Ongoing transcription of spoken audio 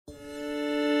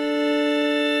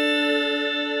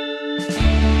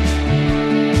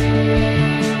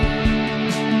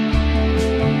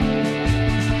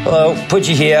Hello,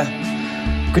 Pudgy here.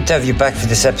 Good to have you back for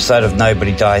this episode of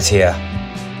Nobody Dies Here.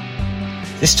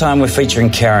 This time we're featuring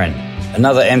Kerin,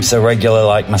 another EMSA regular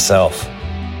like myself.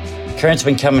 Kerin's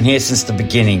been coming here since the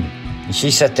beginning, and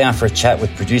she sat down for a chat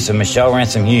with producer Michelle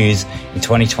Ransom Hughes in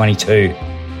 2022.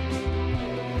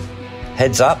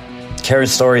 Heads up,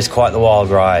 Kerin's story is quite the wild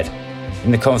ride.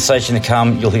 In the conversation to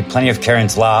come, you'll hear plenty of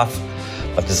Kerin's laugh,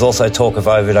 but there's also talk of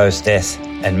overdose death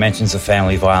and mentions of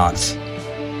family violence.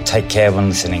 Take care when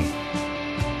listening.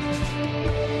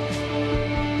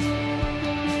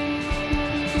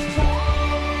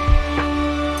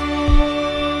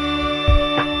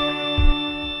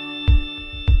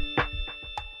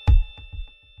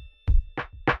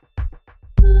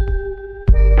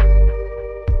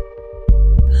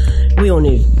 We all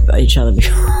knew each other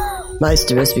before,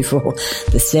 most of us before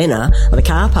the centre of the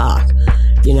car park.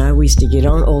 You know, we used to get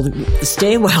on all the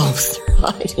stairwells,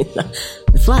 right, in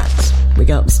the flats. We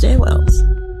go up the stairwells.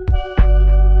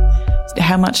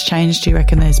 How much change do you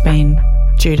reckon there's been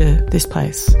due to this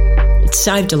place? It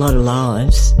saved a lot of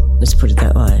lives, let's put it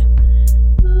that way.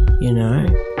 You know,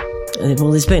 well,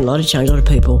 there's been a lot of change. A lot of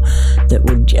people that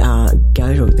would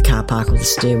go to the car park or the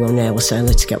stairwell now will say,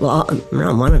 let's go. Well,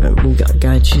 I'm one of them. We'll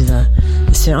go to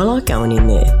the centre. I like going in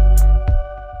there.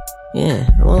 Yeah,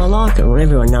 well, I like it. Well,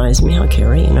 everyone knows me. I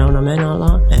carry, you know what I mean? I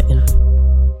like that, you know.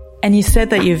 And you said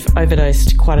that you've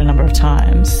overdosed quite a number of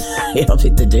times. Yeah, I've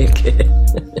hit the deck.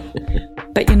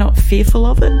 But you're not fearful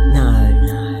of it?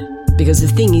 No. Because the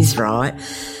thing is, right,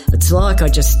 it's like I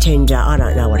just tend to, I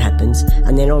don't know what happens,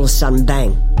 and then all of a sudden,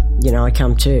 bang, you know, I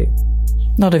come to.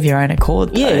 Not of your own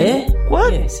accord, though. Yeah.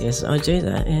 What? Yes, I do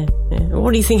that, yeah.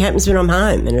 What do you think happens when I'm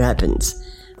home and it happens?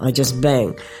 I just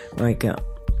bang, wake up.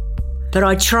 But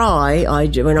I try,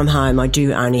 when I'm home, I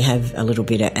do only have a little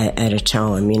bit at a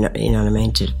time, you know what I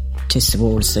mean, to test the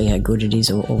water, see how good it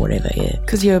is or whatever, yeah.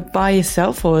 Because you're by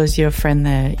yourself, or is your friend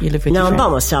there? You live with your friend? No, I'm by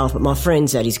myself, but my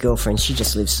friend's at his girlfriend. She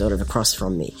just lives sort of across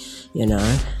from me, you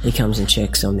know. He comes and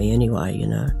checks on me anyway, you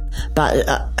know. But,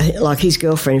 like his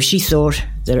girlfriend, if she thought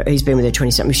that he's been with her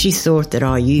 20-something, if she thought that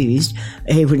I used,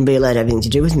 he wouldn't be allowed to have anything to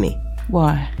do with me.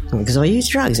 Why? Because I use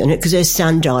drugs, and because her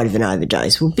son died of an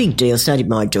overdose. Well, big deal, so did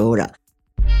my daughter.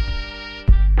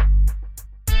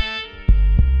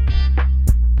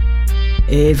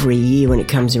 Every year when it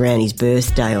comes around his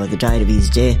birthday or the date of his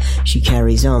death, she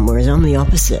carries on, whereas I'm the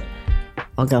opposite.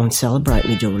 I'll go and celebrate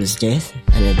my daughter's death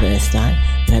and her birthday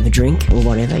and have a drink or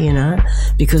whatever, you know,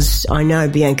 because I know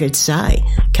Bianca'd say,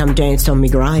 come dance on my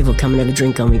grave or come and have a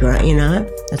drink on my grave, you know.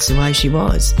 That's the way she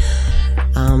was.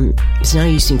 It's no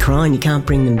use in crying, you can't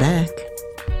bring them back.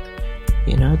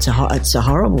 You know, it's a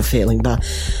horrible feeling, but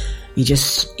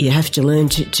you have to learn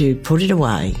to put it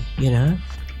away, you know.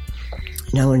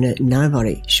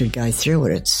 Nobody should go through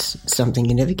it. It's something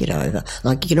you never get over.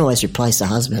 Like, you can always replace a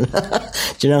husband.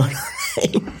 Do you know what I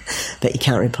mean? But you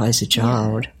can't replace a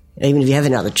child. Even if you have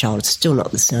another child, it's still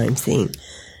not the same thing,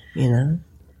 you know.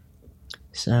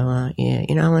 So, yeah,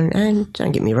 you know, and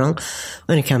don't get me wrong,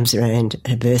 when it comes around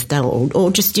her birthday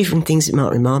or just different things that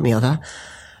might remind me of her,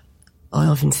 I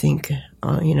often think,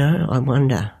 you know, I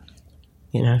wonder,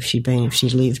 you know, if she'd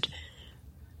lived,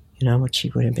 you know, what she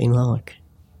would have been like.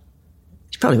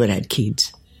 She probably would have had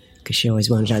kids, because she always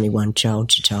wanted only one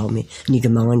child, she told me. And you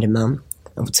can mind her, Mum.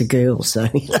 Oh, it's a girl, so,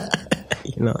 you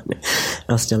know,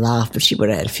 I used to laugh, but she would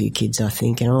have had a few kids, I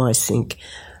think, and I always think,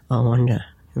 I wonder,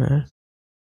 you know.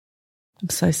 I'm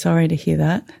so sorry to hear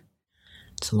that.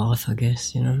 It's life, I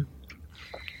guess, you know.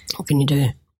 What can you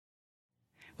do?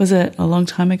 Was it a long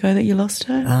time ago that you lost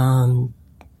her?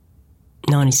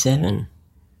 97.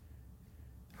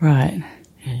 Right.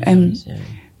 Yeah, and 97.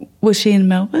 Was she in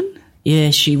Melbourne?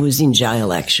 Yeah, she was in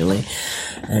jail, actually,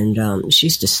 and she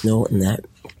used to snort and that,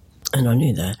 and I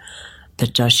knew that.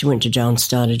 But she went to jail and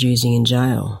started using in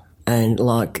jail, and,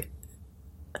 like,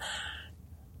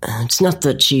 it's not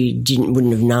that she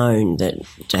wouldn't have known that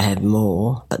to have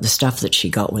more, but the stuff that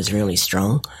she got was really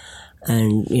strong,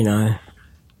 and, you know, I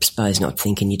suppose not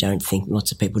thinking, you don't think.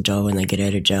 Lots of people die when they get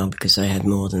out of jail because they have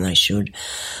more than they should,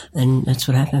 and that's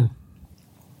what happened.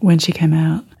 When she came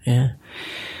out? Yeah.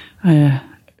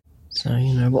 So,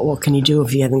 you know, what can you do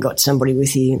if you haven't got somebody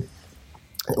with you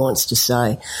that wants to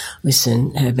say,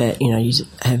 listen, how about, you know, you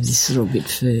have this little bit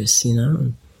first, you know?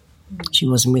 And she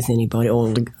wasn't with anybody, or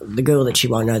the girl that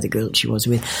I know the girl that she was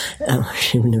with,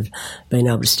 she wouldn't have been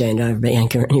able to stand over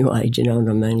Bianca anyway, do you know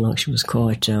what I mean? Like, she was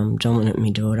quite dominant,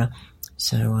 my daughter.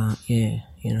 So, yeah,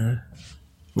 you know,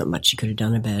 not much she could have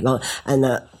done about it. Like, and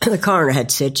the coroner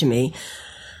had said to me,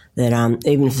 that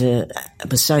even if it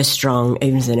was so strong,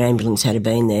 even if an ambulance had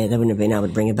been there, they wouldn't have been able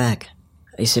to bring her back.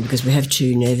 He said, because we have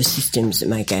two nervous systems that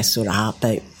make our sort of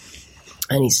heartbeat.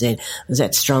 And he said, it was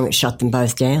that strong it shut them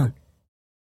both down.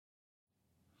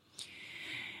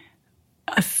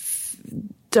 I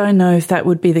don't know if that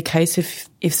would be the case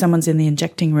if someone's in the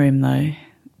injecting room, though.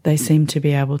 They seem to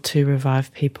be able to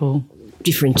revive people.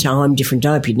 Different time, different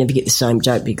dope. You'd never get the same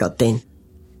dope you got then.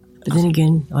 But then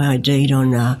again, I OD'd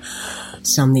on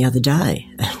some the other day.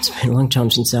 It's been a long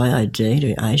time since I OD'd.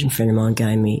 An Asian friend of mine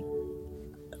gave me,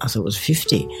 I thought it was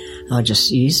 50. I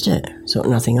just used it, thought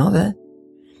nothing of it.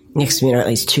 Next minute,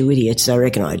 these two idiots, I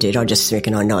reckon I did. I just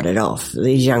reckon I nodded off.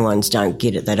 These young ones don't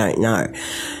get it. They don't know.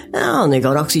 Oh, and they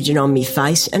got oxygen on me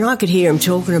face, and I could hear them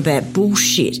talking about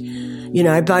bullshit, you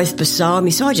know, both beside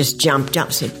me. So I just jumped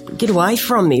up, said, get away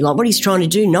from me. Like, what he's trying to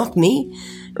do, knock me?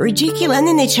 Ridiculous. And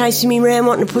then they're chasing me around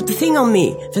wanting to put the thing on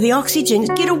me for the oxygen.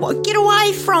 Get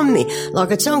away from me.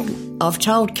 Like, it's on, I've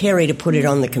told Kerry to put it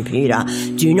on the computer.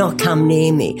 Do not come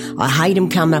near me. I hate them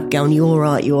coming up going, you're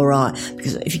right.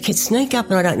 Because if you can sneak up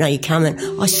and I don't know you're coming,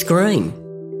 I scream.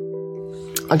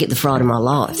 I get the fright of my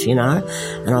life, you know.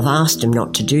 And I've asked them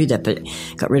not to do that, but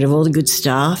got rid of all the good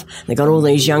staff. They got all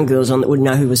these young girls on that wouldn't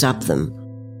know who was up them.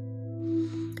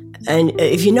 And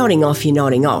if you're nodding off, you're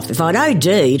nodding off. If I'd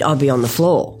OD'd, I'd be on the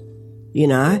floor, you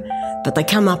know. But they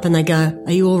come up and they go,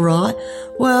 are you all right?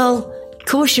 Well, of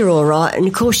course you're all right, and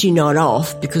of course you nod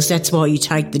off because that's why you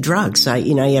take the drug. So,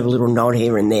 you know, you have a little nod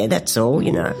here and there, that's all,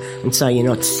 you know, and so you're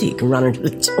not sick and running to the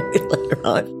toilet,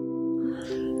 right?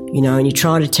 You know, and you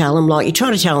try to tell them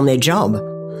their job.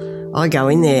 I go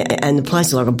in there and the place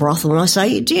is like a brothel and I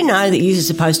say, do you know that you're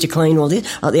supposed to clean all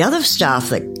this? Like the other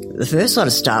staff, the first lot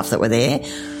of staff that were there,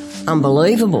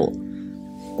 unbelievable.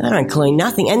 They don't clean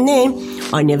nothing. And then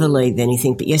I never leave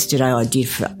anything, but yesterday I did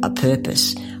for a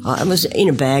purpose. I was in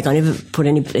a bag. I never put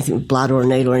anything, blood or a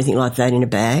needle or anything like that in a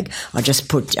bag. I just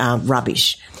put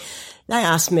rubbish. They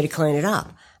asked me to clean it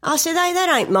up. I said, hey,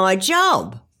 that ain't my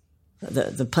job.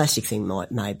 The plastic thing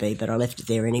may be, but I left it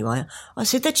there anyway. I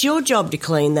said, that's your job to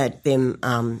clean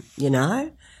them, you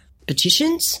know,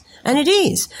 petitions. And it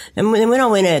is. And when I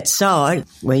went outside,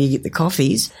 where you get the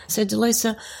coffees, I said to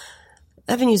Lisa,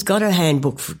 Avenue's got a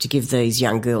handbook to give these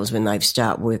young girls when they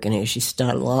start working here. She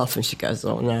started laughing. She goes,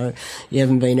 oh, no, you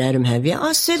haven't been at them, have you?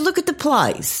 I said, look at the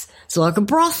place. It's like a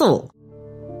brothel.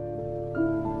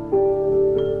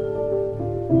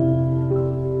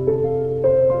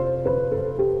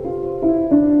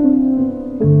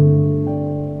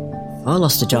 I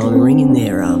lost a diamond ring in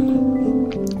there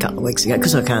a couple of weeks ago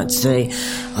because I can't see.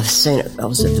 I've seen it. I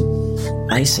was at the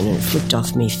basin and it flipped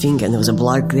off my finger and there was a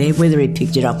bloke there. Whether he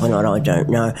picked it up or not, I don't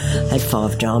know. Had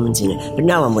 5 diamonds in it. But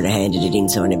no one would have handed it in,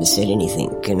 so I never said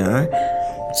anything, you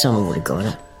know. Someone would have got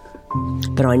it.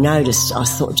 But I noticed,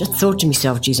 just thought to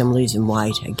myself, geez, I'm losing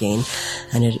weight again.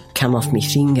 And it come off my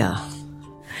finger.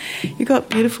 You got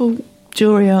beautiful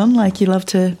jewellery on, like you love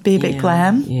to be a bit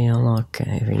glam. Yeah, I like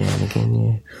every now and again,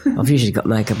 yeah. I've usually got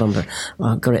makeup on, but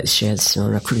I got out the shower this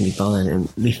morning, I couldn't be bothered,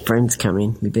 and my friends come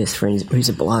in, my best friend, who's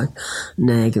a bloke,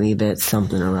 nagging me about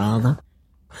something or other.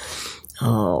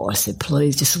 Oh, I said,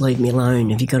 please just leave me alone.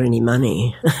 Have you got any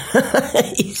money?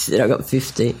 He said, I got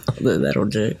 50. That'll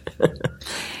do.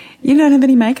 You don't have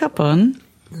any makeup on.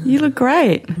 You look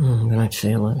great. I don't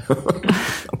feel it.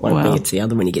 One thing, it's the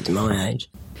other when you get to my age.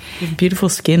 Beautiful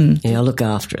skin. Yeah, I look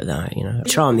after it though, you know.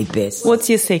 Try my best. What's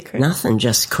your secret? Nothing,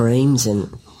 just creams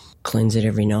and cleanse it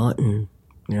every night and,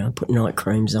 you know, put night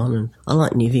creams on. And I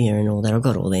like Nivea and all that. I've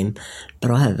got all them. But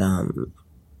I have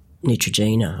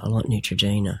Neutrogena. I like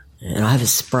Neutrogena. And I have a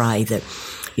spray that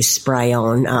you spray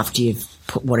on after you've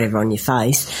put whatever on your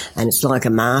face, and it's like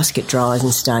a mask. It dries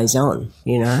and stays on,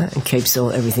 you know, and keeps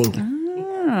everything.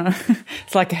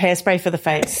 It's like a hairspray for the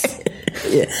face.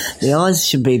 Yeah, the eyes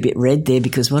should be a bit red there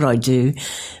because what I do,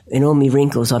 in all my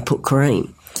wrinkles, I put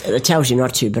cream. It tells you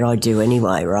not to, but I do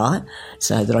anyway, right?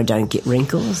 So that I don't get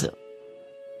wrinkles.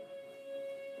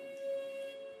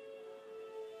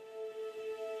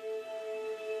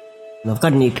 I've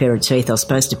got a new pair of teeth. I was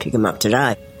supposed to pick them up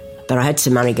today, but I had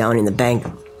some money going in the bank.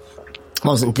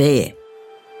 Wasn't there.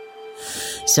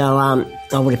 So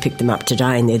I would have picked them up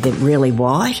today, and they're really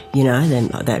white, you know,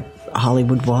 that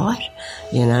Hollywood white,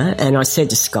 you know. And I said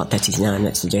to Scott, that's his name,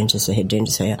 that's the dentist, the head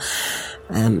dentist here.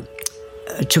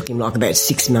 It took him like about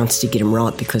 6 months to get them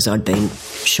right because I'd been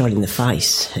shot in the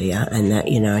face here and that,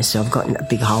 you know. So I've got a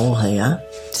big hole here.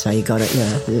 So you got it, you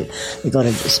know, you got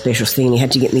a special thing. He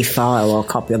had to get me file, or a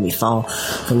copy of my file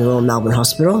from the Royal Melbourne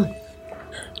Hospital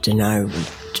to know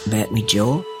about my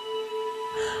jaw.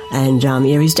 And,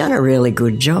 yeah, he's done a really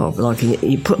good job. Like,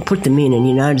 you put them in and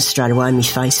you notice straight away my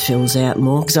face fills out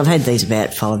more, because I've had these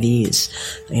about 5 years,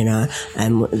 you know.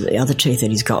 And the other teeth that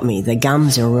he's got me, the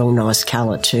gums are a real nice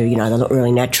colour too, you know, they look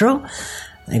really natural.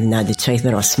 Even though the teeth,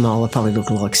 when I smile, I probably look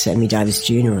like Sammy Davis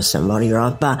Jr. or somebody,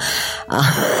 right? But,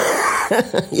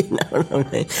 you know what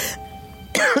I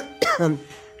mean?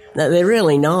 They're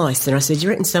really nice. And I said, you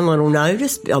reckon someone will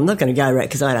notice? I'm not going to go around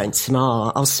because I don't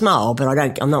smile. I'll smile, but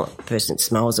I'm not a person that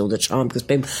smiles all the time because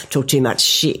people talk too much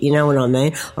shit, you know what I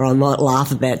mean? Or I might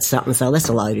laugh about something and say, that's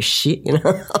a load of shit, you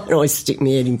know? I can always stick my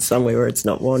head in somewhere where it's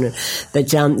not wanted. But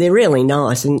they're really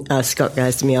nice. And Scott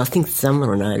goes to me, I think someone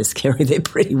will notice, Kerry. They're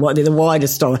pretty wide. They're the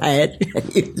widest I've had.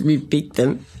 We picked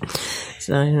them.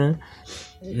 So, you know,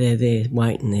 they're there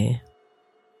waiting there.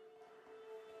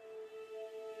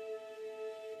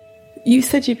 You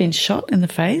said you've been shot in the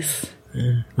face?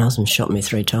 My husband shot me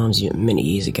 3 times many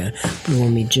years ago. Blew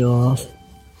my jaw off.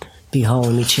 Big hole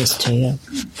in my chest here.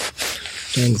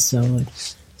 Down the side.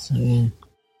 So, yeah.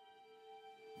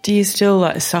 Do you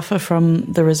still suffer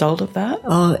from the result of that?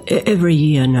 Oh, every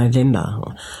year,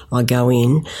 November, I go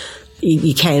in.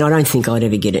 You can. I don't think I'd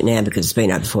ever get it now because it's been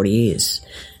over 40 years,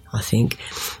 I think.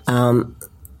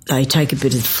 They take a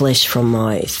bit of flesh from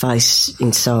my face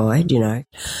inside, you know,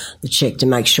 the check to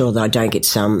make sure that I don't get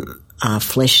some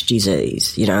flesh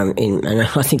disease, you know, and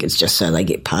I think it's just so they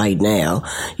get paid now,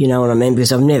 you know what I mean,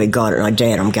 because I've never got it and I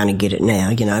doubt I'm going to get it now,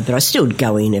 you know, but I still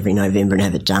go in every November and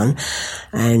have it done.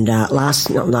 And not last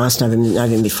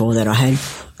November before that, I had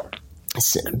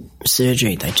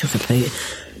surgery. They took a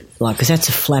piece, because that's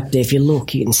a flap there. If you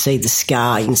look, you can see the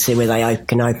scar, you can see where they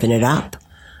can open it up,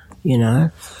 you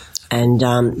know. And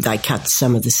they cut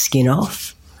some of the skin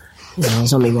off. You know, I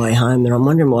was on my way home and I'm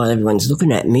wondering why everyone's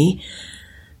looking at me.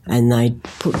 And they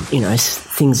put, you know,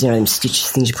 things, you know,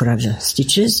 things you put over the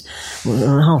stitches.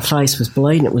 Well, my whole face was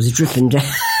bleeding. It was dripping down.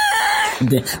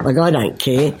 Like, I don't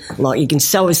care. Like, you can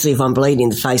obviously, if I'm bleeding in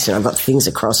the face and I've got things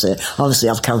across it, obviously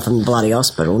I've come from the bloody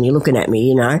hospital and you're looking at me,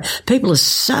 you know. People are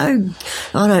so,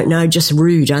 I don't know, just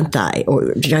rude, aren't they?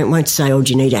 Or won't say, oh,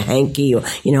 do you need a hanky? Or,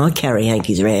 you know, I carry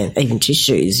hankies around, even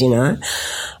tissues, you know.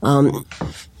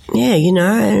 Yeah, you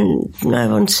know, and no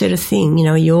one said a thing. You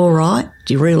know, are you all right?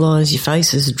 Do you realise your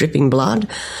face is dripping blood?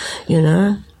 You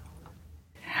know.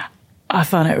 I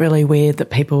find it really weird that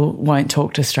people won't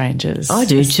talk to strangers. I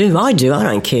do too. I do. I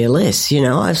don't care less. You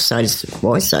know, I say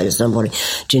to somebody,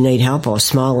 do you need help? I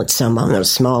smile at someone. I'm not a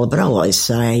smiler, but I always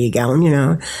say, how you going? You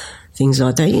know, things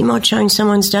like that. You might change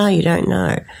someone's day. You don't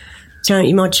know.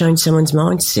 You might change someone's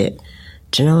mindset.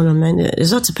 Do you know what I mean?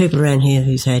 There's lots of people around here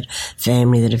who's had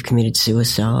family that have committed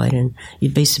suicide, and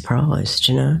you'd be surprised,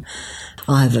 you know.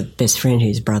 I have a best friend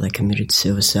whose brother committed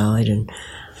suicide, and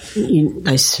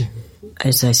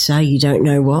as they say, you don't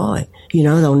know why. You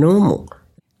know, they're normal.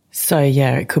 So,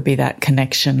 yeah, it could be that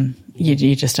connection.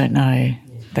 You just don't know.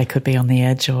 They could be on the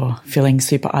edge or feeling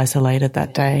super isolated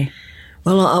that day.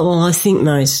 Well, I think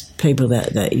most people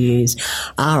that use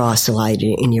are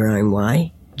isolated in your own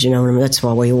way. Do you know what I mean? That's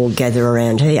why we all gather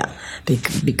around here,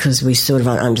 because we sort of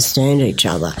understand each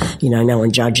other. You know, no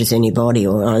one judges anybody.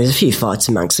 Or there's a few fights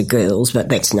amongst the girls, but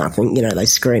that's nothing. You know, they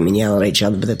scream and yell at each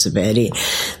other, but that's about it.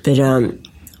 But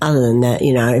other than that,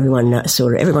 you know, everyone's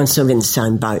sort of in the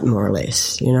same boat, more or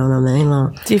less. You know what I mean?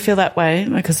 Like, do you feel that way?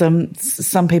 Because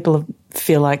some people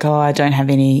feel like, oh, I don't have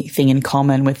anything in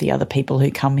common with the other people who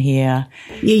come here.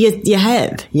 You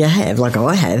have, like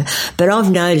I have. But I've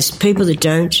noticed people that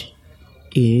don't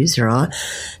use, right,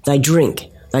 they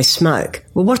drink, they smoke.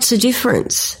 Well, what's the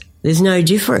difference? There's no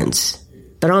difference.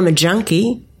 But I'm a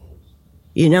junkie.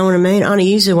 You know what I mean? I only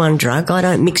use the one drug. I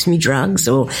don't mix me drugs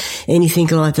or anything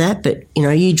like that. But, you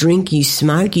know, you drink, you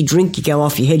smoke, you drink, you go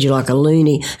off your head, you're like a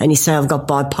loony, and you say, I've got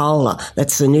bipolar.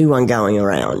 That's the new one going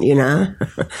around, you know?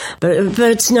 But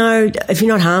it's if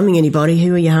you're not harming anybody,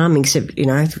 who are you harming except, you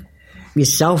know,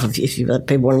 yourself, if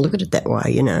people want to look at it that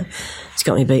way, you know? It's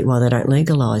got me beat why they don't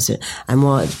legalise it and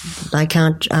why they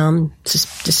can't,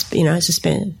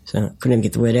 suspend. So I couldn't even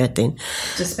get the word out then.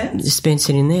 Dispense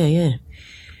it in there, yeah.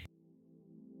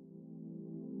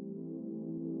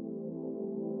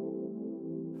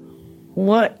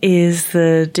 What is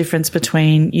the difference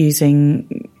between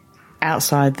using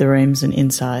outside the rooms and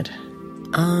inside?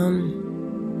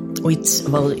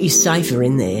 You're safer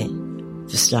in there,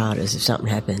 for starters, if something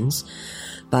happens.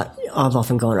 But I've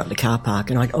often gone up the car park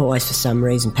and I always, for some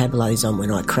reason, Pablo's on when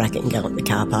I crack it and go up the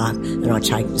car park and I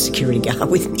take the security guard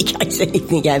with me in case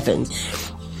anything happens.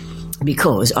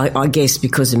 Because, I guess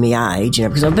because of my age, you know,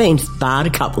 because I've been barred a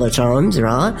couple of times,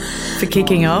 right? For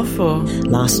kicking off, or?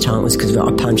 Last time was because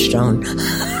I punched on.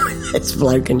 That's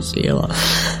bloke and Sheila.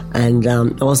 And I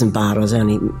wasn't barred, I was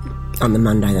only, on the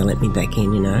Monday they let me back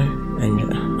in, you know, and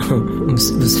it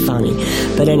was funny.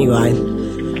 But anyway,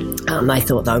 they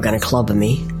thought they were going to clobber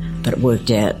me, but it worked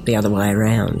out the other way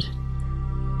around.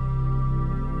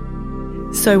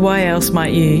 So why else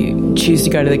might you choose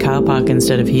to go to the car park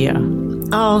instead of here?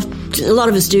 Oh, a lot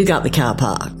of us do go up the car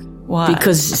park. Why?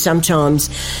 Because sometimes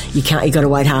you've got to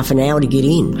wait half an hour to get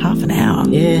in. Half an hour?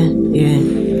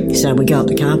 Yeah. So we go up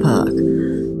the car park.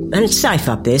 And it's safe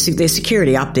up there. So there's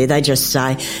security up there. They just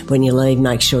say when you leave,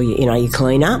 make sure you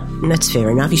clean up. And that's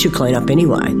fair enough. You should clean up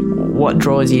anyway. What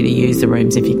draws you to use the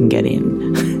rooms if you can get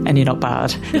in and you're not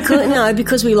barred?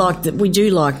 Because we do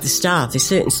like the staff. There's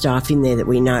certain staff in there that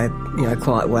we know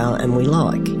quite well and we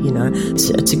like.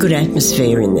 It's a good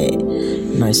atmosphere in there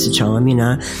most of the time.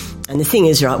 And the thing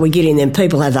is, right, we get in there and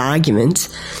people have arguments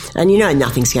and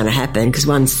nothing's going to happen because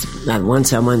one's over one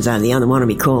side, one's over the other. One will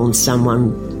be calling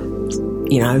someone,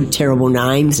 terrible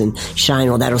names, and Shane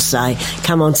or that'll say,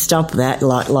 come on, stop that,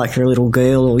 like you're a little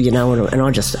girl, or, and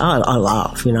I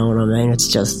laugh, you know what I mean?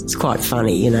 It's quite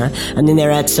funny, and then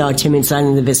they're outside 10 minutes later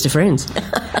and they're best of friends.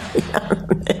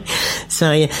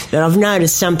 So, yeah, but I've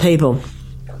noticed some people,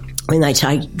 when they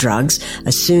take drugs,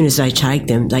 as soon as they take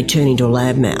them, they turn into a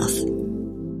lab mouth.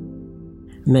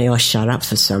 Me, I shut up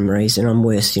for some reason. I'm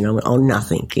worse, on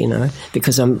nothing,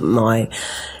 because my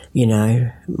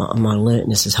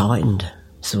alertness is heightened,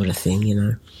 sort of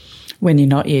thing, When you're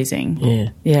not using? Yeah.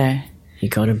 Yeah. You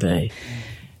got to be.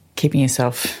 Keeping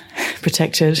yourself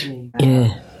protected?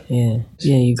 Yeah,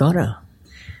 you got to.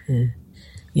 Yeah.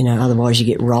 Otherwise you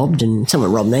get robbed, and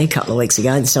someone robbed me a couple of weeks ago,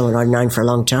 and someone I'd known for a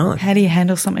long time. How do you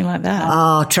handle something like that?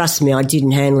 Oh, trust me, I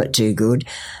didn't handle it too good,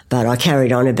 but I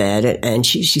carried on about it, and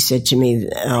she said to me,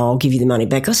 I'll give you the money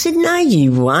back. I said, no,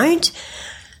 you won't.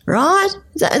 Right?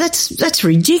 That's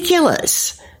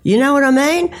ridiculous. You know what I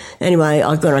mean? Anyway,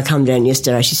 when I come down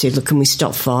yesterday, she said, look, can we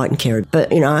stop fighting, Kerin?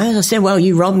 But, as I said, well,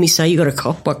 you robbed me, so you got to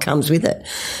cop what comes with it,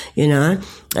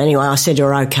 Anyway, I said to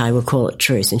her, okay, we'll call it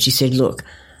truce. And she said, look,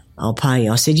 I'll pay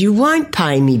you. I said, you won't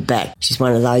pay me back. She's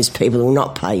one of those people who will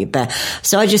not pay you back.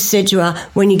 So I just said to her,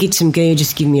 when you get some gear,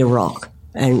 just give me a rock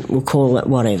and we'll call it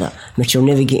whatever. But you'll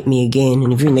never get me again.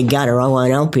 And if you're in the gutter, I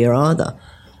won't help you either.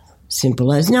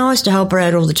 Simple as. No, I used to help her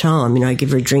out all the time,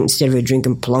 give her a drink instead of her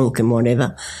drinking plonk and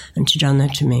whatever. And she done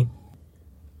that to me.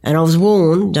 And I was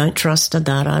warned, don't trust her,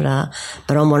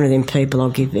 But I'm one of them people, I'll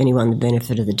give anyone the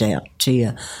benefit of the doubt till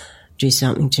you do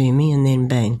something to me and then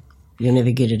bang, you'll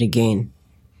never get it again.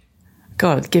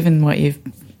 God, given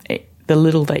the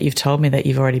little that you've told me that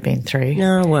you've already been through.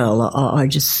 No, well, I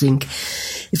just think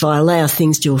if I allow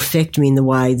things to affect me in the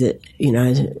way that,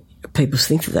 people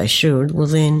think that they should, well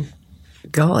then,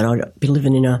 God, I'd be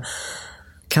living in a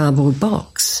cardboard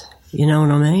box. You know what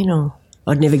I mean? Or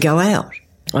I'd never go out.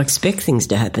 I expect things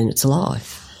to happen. It's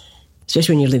life.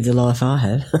 Especially when you live the life I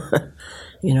have.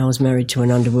 I was married to an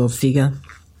underworld figure.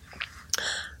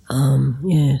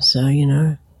 So,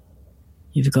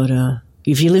 you've got to...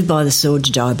 If you live by the sword,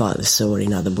 you die by the sword,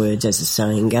 in other words, as the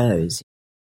saying goes.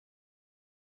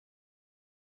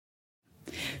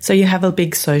 So you have a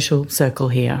big social circle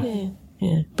here?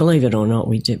 Yeah. Believe it or not,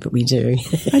 we do, but we do.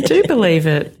 I do believe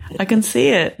it. I can see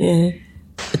it. Yeah.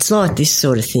 It's like this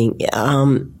sort of thing.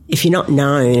 If you're not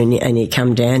known and you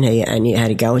come down here and you had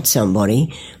to go at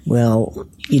somebody, well,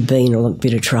 you'd be in a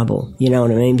bit of trouble. You know what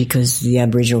I mean? Because the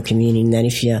Aboriginal community, that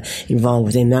if you're involved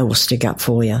with them, they will stick up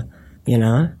for you,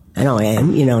 And I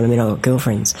am, you know what I mean? I've got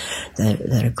girlfriends that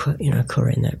are,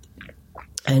 Kerin, that.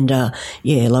 And,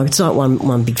 it's like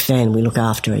one big family. We look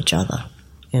after each other,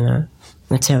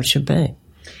 That's how it should be.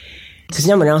 Because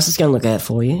no one else is going to look out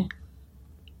for you.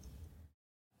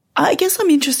 I guess I'm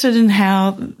interested in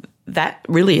how that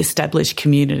really established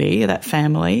community, that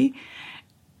family,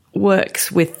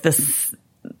 works with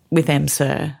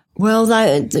MSIR. Well,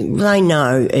 they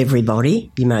know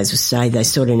everybody. You may as well say they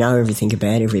sort of know everything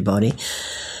about everybody,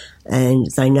 and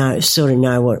they sort of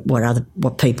know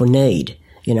what people need.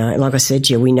 Like I said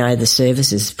to you, we know the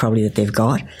services probably that they've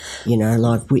got.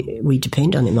 Like we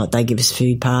depend on them. Like they give us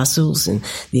food parcels and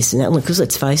this and that. Because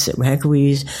let's face it, how can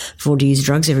we afford to use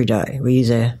drugs every day? We use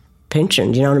our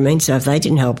pension. Do you know what I mean? So if they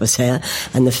didn't help us out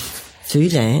and the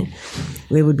food van,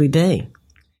 where would we be?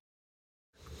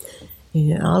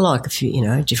 Yeah, I like a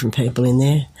few, different people in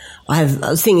there.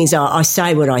 The thing is, I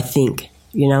say what I think,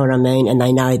 you know what I mean? And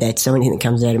they know that, so anything that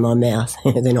comes out of my mouth,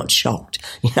 they're not shocked,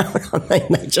 you know what I mean?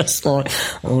 They're just like,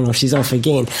 oh, no, she's off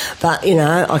again. But,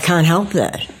 I can't help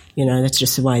that. That's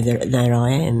just the way that I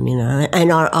am,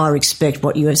 And I respect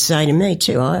what you have to say to me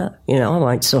too. I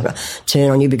won't sort of turn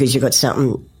on you because you've got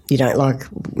something you don't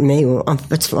like me. Well, I'm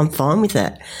fine with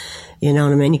that. You know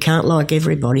what I mean? You can't like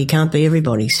everybody. You can't be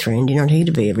everybody's friend. You're not here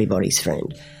to be everybody's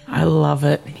friend. I love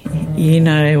it. You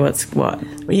know what's what.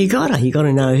 Well, you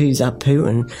gotta know who's up who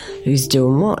and who's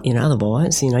doing what.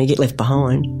 Otherwise, you get left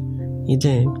behind. You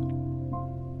do.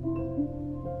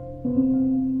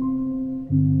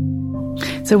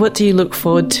 So what do you look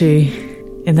forward to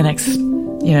in the next,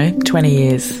 20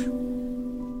 years?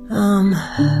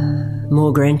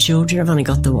 More grandchildren. I've only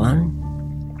got the one.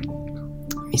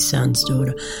 My son's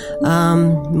daughter.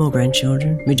 More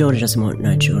grandchildren. My daughter doesn't want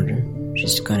no children.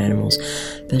 She's got animals.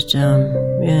 But,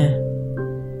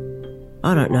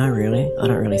 I don't know, really. I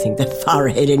don't really think that far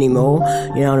ahead anymore.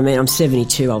 You know what I mean? I'm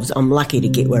 72. I'm lucky to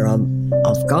get where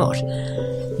I've got,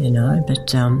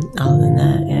 But other than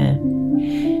that, yeah.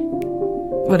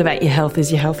 What about your health?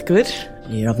 Is your health good?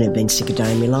 Yeah, I've never been sick a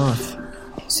day in my life.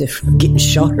 Except for getting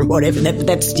shot or whatever.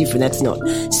 That's different. That's not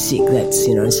sick. That's,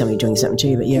 somebody doing something to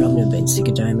you. But, yeah, I've never been sick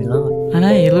a day in my life. I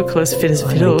know, you look as fit as a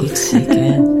fiddle. I don't get sick,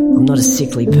 yeah. I'm not a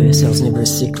sickly person. I was never a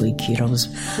sickly kid. I was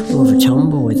more of a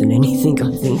tomboy than anything,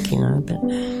 I think, But,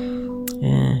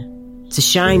 yeah. It's a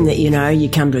shame that, you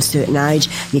come to a certain age,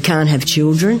 you can't have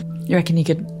children. You reckon you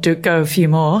could go a few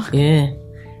more? Yeah.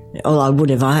 Well, I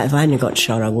would have. If I hadn't got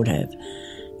shot, I would have.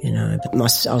 But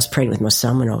I was pregnant with my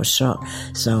son when I was shot,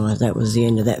 so that was the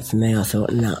end of that for me. I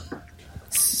thought, no.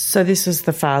 So this was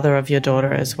the father of your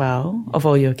daughter as well, of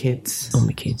all your kids? All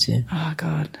my kids, yeah. Oh,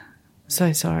 God.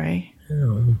 So sorry.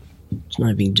 Oh, it's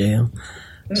no big deal.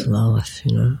 It's life,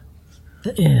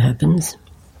 But, yeah, it happens.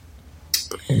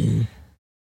 And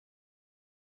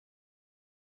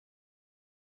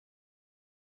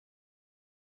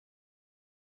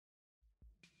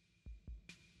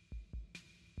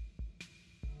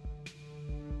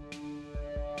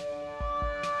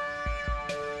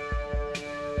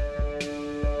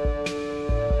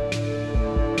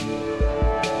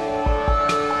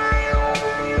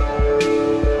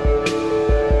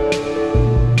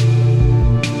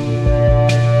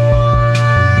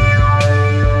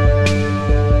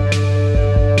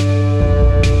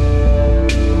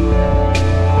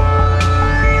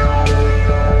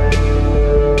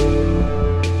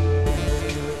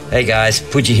Hey guys,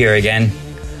 Pudgy here again.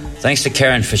 Thanks to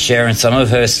Kerin for sharing some of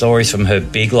her stories from her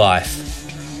big life.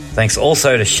 Thanks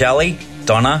also to Shelley,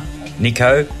 Donna,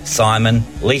 Nico, Simon,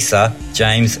 Lisa,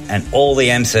 James and all the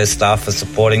MSER staff for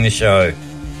supporting the show.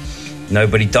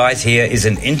 Nobody Dies Here is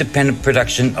an independent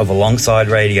production of Alongside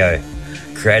Radio,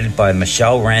 created by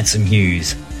Michelle Ransom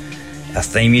Hughes. Our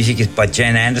theme music is by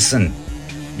Jen Anderson.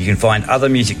 You can find other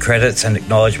music credits and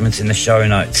acknowledgements in the show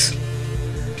notes.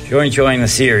 If you're enjoying the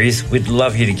series, we'd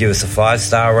love you to give us a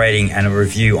 5-star rating and a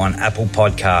review on Apple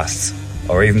Podcasts.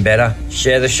 Or even better,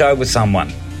 share the show with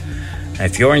someone. And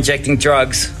if you're injecting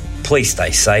drugs, please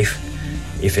stay safe.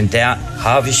 If in doubt,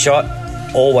 halve your shot,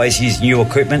 always use new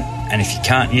equipment, and if you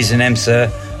can't use an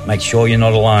MSER, make sure you're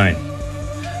not alone.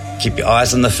 Keep your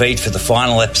eyes on the feed for the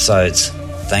final episodes.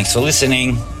 Thanks for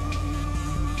listening.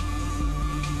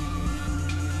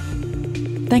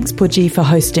 Thanks, Pudgy, for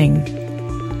hosting.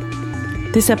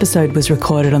 This episode was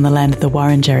recorded on the land of the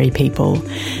Wurundjeri people,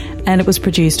 and it was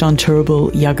produced on Turrbal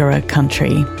Yagara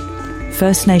country.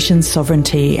 First Nations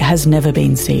sovereignty has never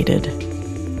been ceded.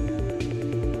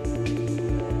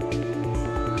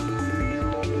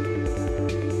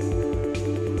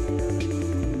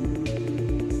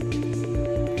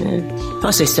 If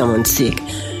I see someone sick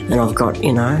and I've got,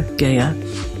 gear,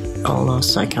 I'll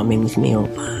say come in with me or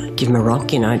give them a rock,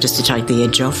 just to take the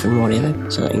edge off and whatever,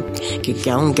 so they can get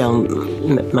going, go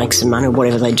and make some money,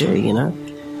 whatever they do,